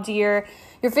 how do your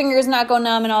fingers not go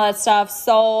numb and all that stuff.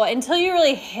 So until you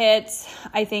really hit,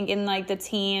 I think in like the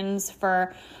teens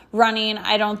for running,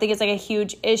 I don't think it's like a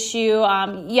huge issue.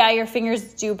 Yeah, your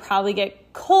fingers do probably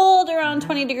get cold around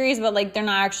 20 degrees, but like they're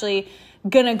not actually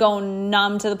gonna go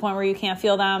numb to the point where you can't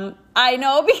feel them. I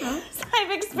know because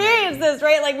I've experienced this,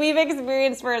 right? Like we've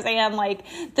experienced firsthand, like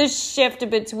the shift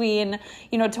between,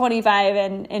 25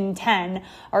 and 10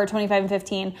 or 25 and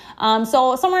 15.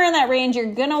 So somewhere in that range,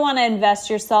 you're gonna want to invest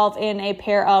yourself in a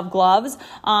pair of gloves.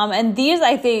 And these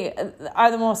I think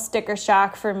are the most sticker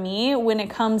shock for me when it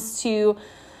comes to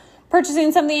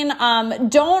purchasing something.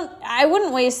 I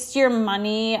wouldn't waste your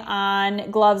money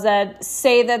on gloves that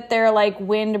say that they're like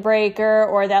windbreaker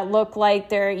or that look like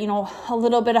they're, a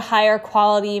little bit of higher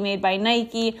quality made by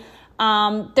Nike.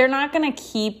 They're not going to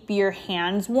keep your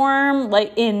hands warm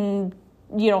like in,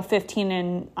 15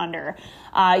 and under.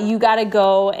 You got to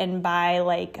go and buy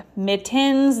like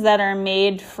mittens that are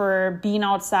made for being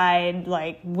outside,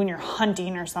 like when you're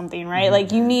hunting or something, right? Mm-hmm.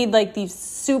 Like you need like these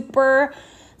super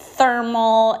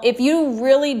thermal. If you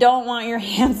really don't want your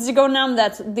hands to go numb,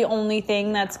 that's the only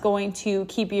thing that's going to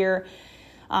keep your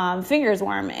fingers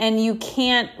warm. And you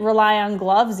can't rely on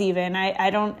gloves even.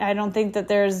 I don't think that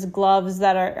there's gloves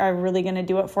that are really going to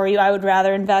do it for you. I would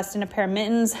rather invest in a pair of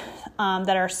mittens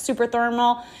that are super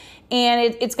thermal.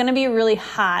 And it's going to be really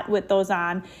hot with those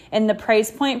on. And the price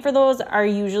point for those are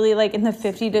usually like in the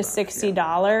 $50 to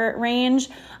 $60 range.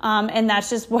 And that's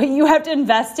just what you have to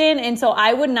invest in. And so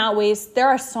I would not waste, there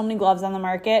are so many gloves on the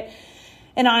market.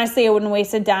 And honestly, I wouldn't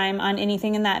waste a dime on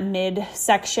anything in that mid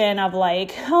section of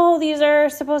like, oh, these are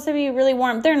supposed to be really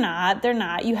warm. They're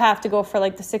not. You have to go for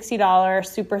like the $60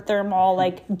 super thermal,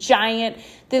 like giant.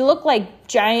 They look like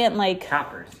giant, like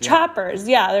choppers.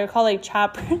 Yeah, they're called like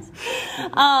choppers.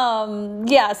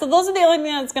 Yeah, so those are the only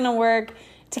thing that's going to work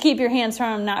to keep your hands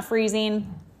from not freezing.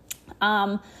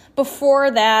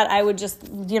 Before that, I would just,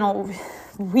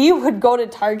 we would go to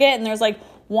Target and there's like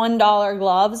 $1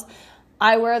 gloves.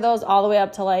 I wear those all the way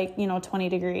up to like, 20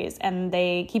 degrees and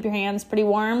they keep your hands pretty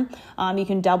warm. You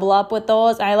can double up with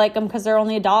those. I like them because they're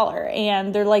only $1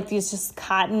 and they're like these just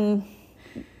cotton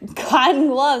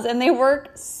gloves and they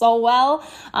work so well.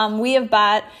 We have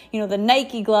bought, the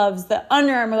Nike gloves, the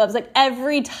Under Armour gloves, like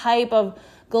every type of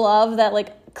glove that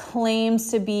like claims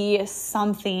to be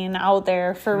something out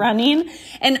there for running.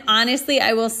 And honestly,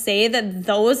 I will say that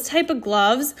those type of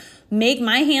gloves make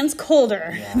my hands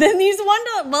colder than these $1.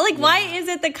 Well, like, why is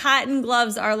it the cotton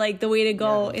gloves are like the way to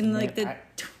go in like the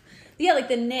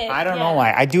knit? I don't know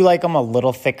why. I do like them a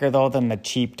little thicker though than the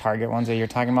cheap Target ones that you're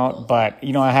talking about. But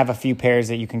I have a few pairs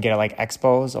that you can get at like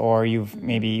Expos, or you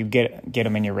get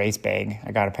them in your race bag.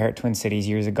 I got a pair at Twin Cities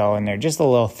years ago, and they're just a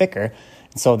little thicker,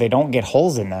 so they don't get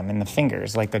holes in them in the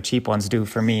fingers like the cheap ones do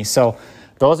for me. So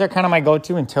those are kind of my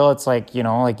go-to until it's like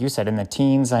like you said, in the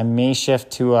teens. I may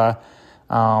shift to a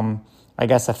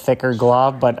a thicker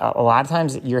glove, but a lot of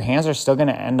times your hands are still going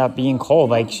to end up being cold,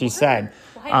 like she said.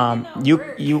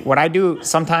 What I do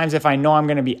sometimes, if I know I'm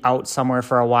going to be out somewhere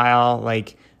for a while,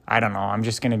 like, I don't know, I'm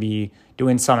just going to be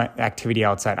doing some activity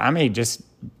outside, I may just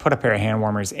put a pair of hand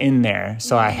warmers in there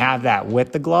so I have that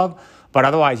with the glove. But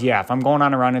otherwise, if I'm going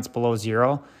on a run, it's below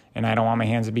 0 and I don't want my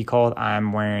hands to be cold,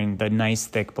 I'm wearing the nice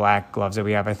thick black gloves that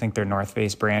we have. I think they're North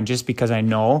Face brand, just because I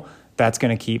know that's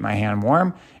going to keep my hand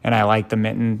warm. And I like the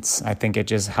mittens. I think it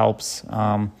just helps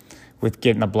with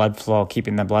getting the blood flow,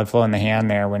 keeping the blood flow in the hand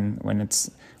there when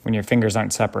your fingers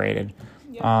aren't separated.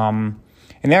 Yeah.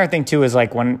 And the other thing too is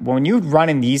like when you run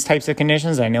in these types of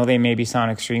conditions, I know they maybe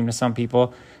sound extreme to some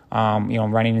people.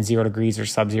 running in 0 degrees or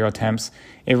sub-zero temps,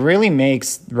 it really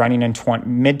makes running in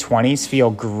mid-20s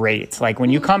feel great. Like when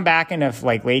you come back into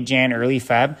like late Jan, early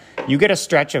Feb, you get a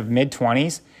stretch of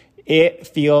mid-20s, it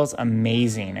feels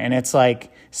amazing. And it's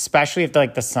like, especially if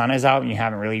like the sun is out and you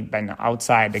haven't really been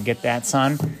outside to get that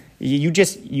sun, you're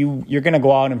going to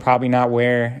go out and probably not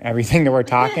wear everything that we're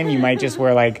talking. You might just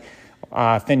wear like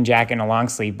a thin jacket and a long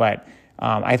sleeve, but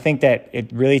I think that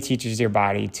it really teaches your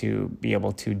body to be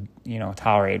able to,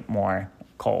 tolerate more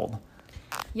cold.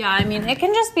 Yeah, I mean, it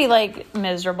can just be like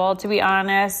miserable, to be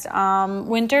honest.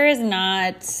 Winter is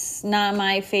not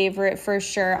my favorite for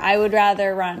sure. I would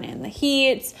rather run in the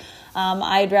heat.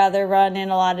 I'd rather run in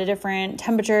a lot of different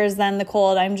temperatures than the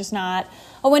cold. I'm just not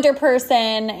a winter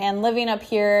person, and living up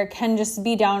here can just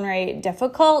be downright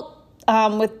difficult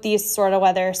with these sort of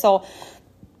weather. So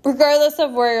regardless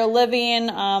of where you're living,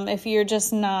 if you're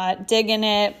just not digging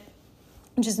it,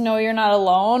 just know you're not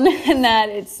alone and that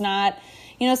it's not,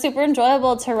 super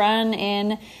enjoyable to run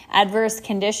in adverse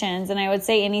conditions. And I would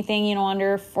say anything,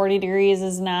 under 40 degrees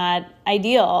is not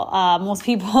ideal. Most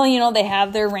people, they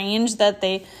have their range that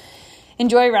they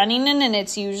enjoy running in, and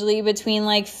it's usually between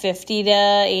like 50 to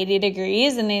 80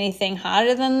 degrees, and anything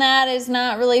hotter than that is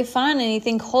not really fun.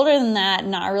 Anything colder than that,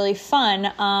 not really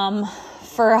fun.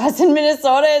 For us in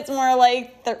Minnesota, it's more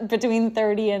like between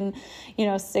 30 and,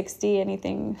 60.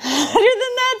 Anything hotter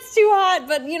than that's too hot.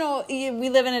 But, we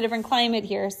live in a different climate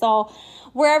here. So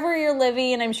wherever you're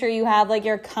living, I'm sure you have like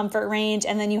your comfort range,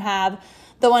 and then you have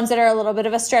the ones that are a little bit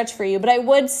of a stretch for you. But I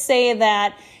would say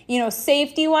that,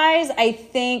 safety-wise, I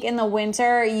think in the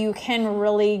winter you can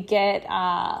really get,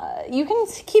 you can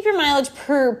keep your mileage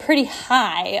pretty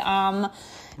high.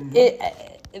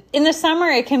 In the summer,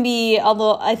 it can be,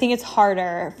 although I think it's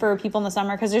harder for people in the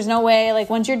summer because there's no way, like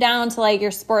once you're down to like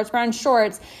your sports bra and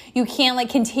shorts, you can't like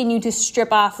continue to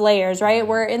strip off layers, right?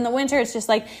 Where in the winter, it's just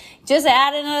like, just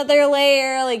add another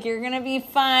layer, like you're going to be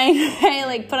fine, right?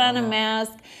 Like put on a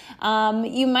mask.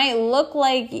 You might look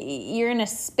like you're in a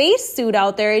spacesuit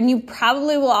out there, and you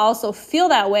probably will also feel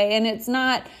that way. And it's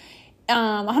not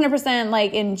 100%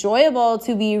 like enjoyable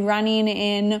to be running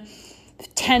in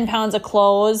 10 pounds of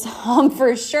clothes,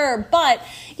 for sure. But,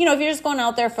 if you're just going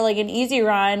out there for like an easy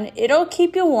run, it'll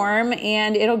keep you warm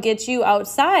and it'll get you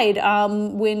outside,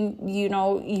 when,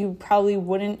 you probably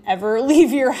wouldn't ever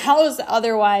leave your house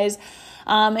otherwise.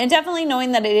 And definitely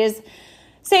knowing that it is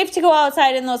safe to go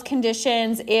outside in those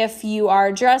conditions if you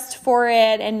are dressed for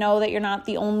it, and know that you're not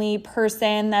the only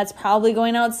person that's probably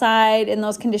going outside in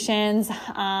those conditions.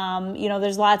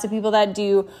 There's lots of people that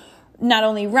do not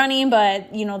only running, but,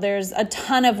 there's a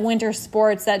ton of winter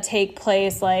sports that take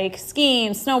place like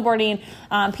skiing, snowboarding.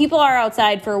 People are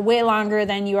outside for way longer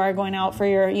than you are going out for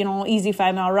your, easy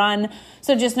 5-mile run.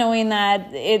 So just knowing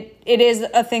that it is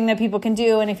a thing that people can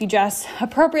do. And if you dress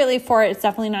appropriately for it, it's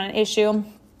definitely not an issue.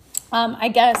 I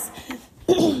guess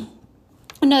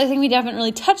another thing we haven't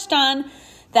really touched on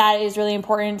that is really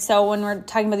important. So when we're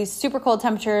talking about these super cold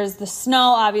temperatures, the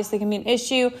snow obviously can be an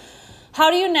issue. How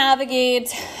do you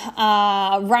navigate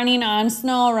running on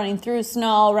snow, running through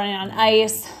snow, running on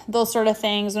ice, those sort of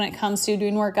things when it comes to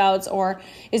doing workouts? Or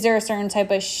is there a certain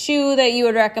type of shoe that you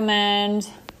would recommend?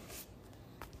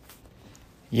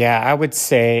 Yeah, I would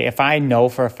say if I know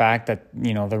for a fact that,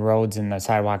 the roads and the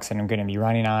sidewalks that I'm going to be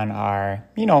running on are,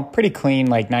 pretty clean,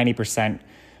 like 90%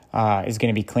 is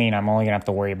going to be clean. I'm only going to have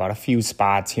to worry about a few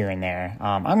spots here and there.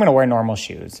 I'm going to wear normal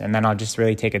shoes, and then I'll just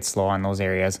really take it slow on those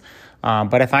areas.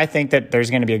 But if I think that there's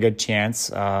going to be a good chance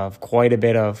of quite a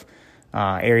bit of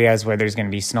areas where there's going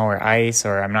to be snow or ice,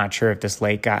 or I'm not sure if this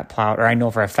lake got plowed, or I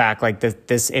know for a fact like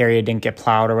this area didn't get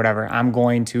plowed or whatever, I'm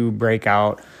going to break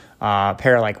out a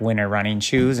pair of like winter running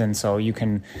shoes. And so you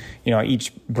can,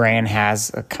 each brand has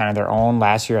kind of their own.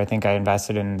 Last year, I think I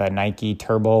invested in the Nike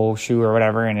Turbo shoe or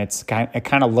whatever, and it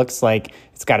kind of looks like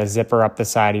it's got a zipper up the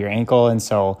side of your ankle, and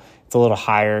so it's a little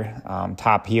higher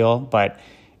top heel, but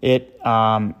it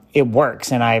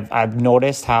works. And I've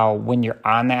noticed how when you're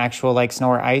on the actual like snow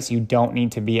or ice, you don't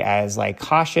need to be as like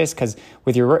cautious, because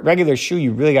with your regular shoe,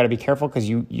 you really got to be careful, because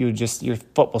your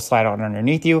foot will slide out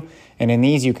underneath you. And in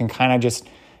these, you can kind of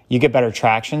you get better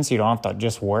traction, so you don't have to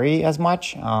just worry as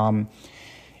much. And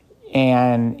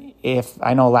if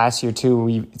I know last year too,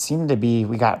 we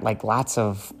got like lots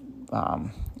of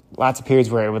periods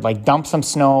where it would like dump some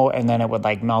snow and then it would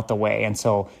like melt away. And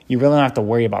so you really don't have to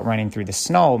worry about running through the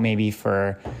snow maybe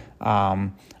for,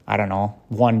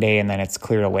 one day, and then it's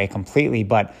cleared away completely.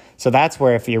 But so that's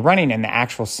where if you're running in the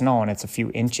actual snow and it's a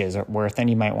few inches worth, then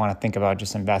you might want to think about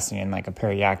just investing in like a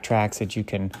pair of Yak tracks that you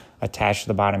can attach to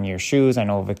the bottom of your shoes. I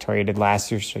know Victoria did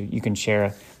last year, so you can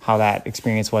share how that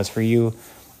experience was for you.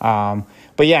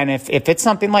 But yeah, and if it's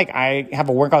something like I have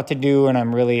a workout to do and I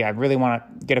really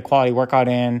want to get a quality workout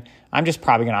in, I'm just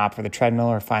probably going to opt for the treadmill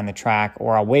or find the track,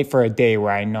 or I'll wait for a day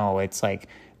where I know it's like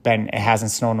it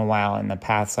hasn't snowed in a while and the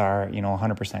paths are,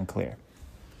 100% clear.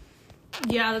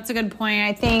 Yeah, that's a good point.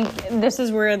 I think this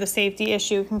is where the safety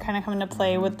issue can kind of come into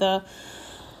play with the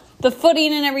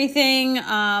footing and everything.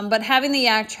 But having the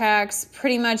yak tracks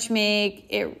pretty much make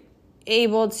it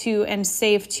able to and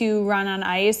safe to run on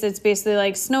ice. It's basically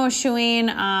like snowshoeing.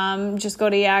 Just go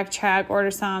to Yak Track,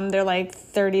 order some. They're like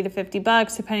 $30 to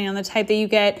 $50 depending on the type that you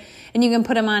get, and you can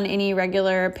put them on any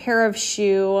regular pair of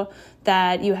shoe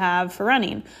that you have for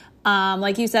running.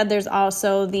 Like you said, there's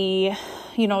also the,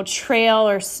 trail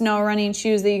or snow running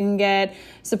shoes that you can get.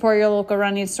 Support your local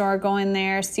running store, go in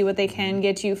there, see what they can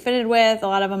get you fitted with. A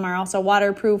lot of them are also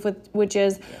waterproof, which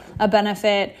is a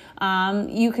benefit.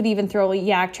 You could even throw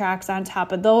Yak Tracks on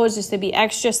top of those just to be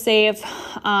extra safe.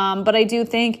 But I do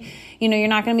think, you're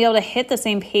not going to be able to hit the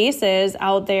same paces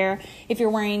out there if you're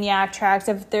wearing Yak Tracks,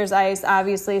 if there's ice,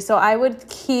 obviously. So I would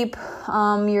keep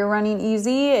your running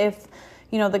easy if,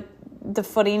 the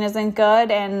footing isn't good,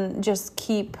 and just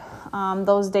keep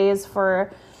those days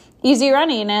for easy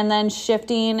running, and then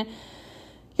shifting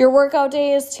your workout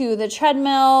days to the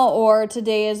treadmill or to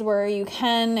days where you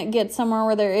can get somewhere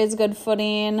where there is good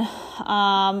footing.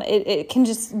 It can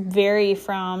just vary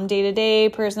from day to day,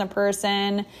 person to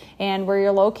person, and where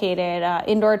you're located.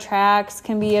 Indoor tracks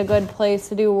can be a good place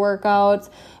to do workouts,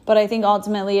 but I think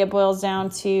ultimately it boils down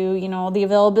to, the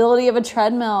availability of a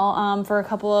treadmill for a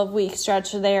couple of week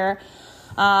stretch there.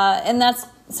 And that's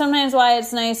sometimes why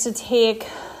it's nice to take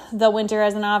the winter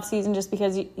as an off season, just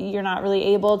because you're not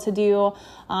really able to do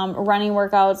running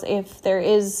workouts if there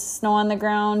is snow on the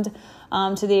ground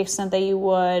to the extent that you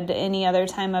would any other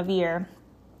time of year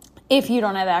if you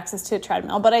don't have access to a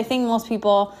treadmill. But I think most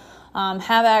people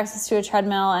have access to a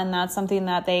treadmill, and that's something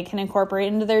that they can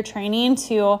incorporate into their training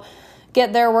to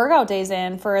get their workout days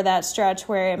in for that stretch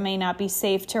where it may not be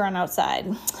safe to run outside.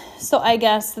 So I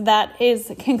guess that is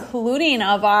concluding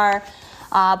of our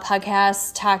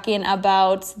podcast, talking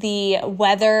about the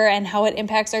weather and how it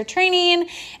impacts our training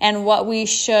and what we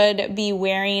should be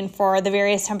wearing for the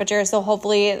various temperatures. So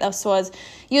hopefully this was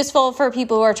useful for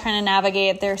people who are trying to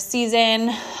navigate their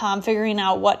season, figuring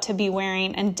out what to be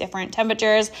wearing in different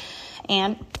temperatures.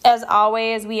 And as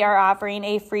always, we are offering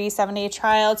a free 7-day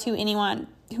trial to anyone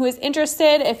who is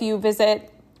interested. If you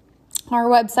visit our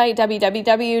website,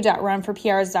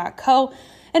 www.runforprs.co,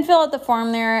 and fill out the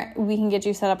form there, we can get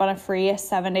you set up on a free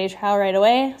 7-day trial right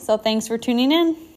away. So thanks for tuning in.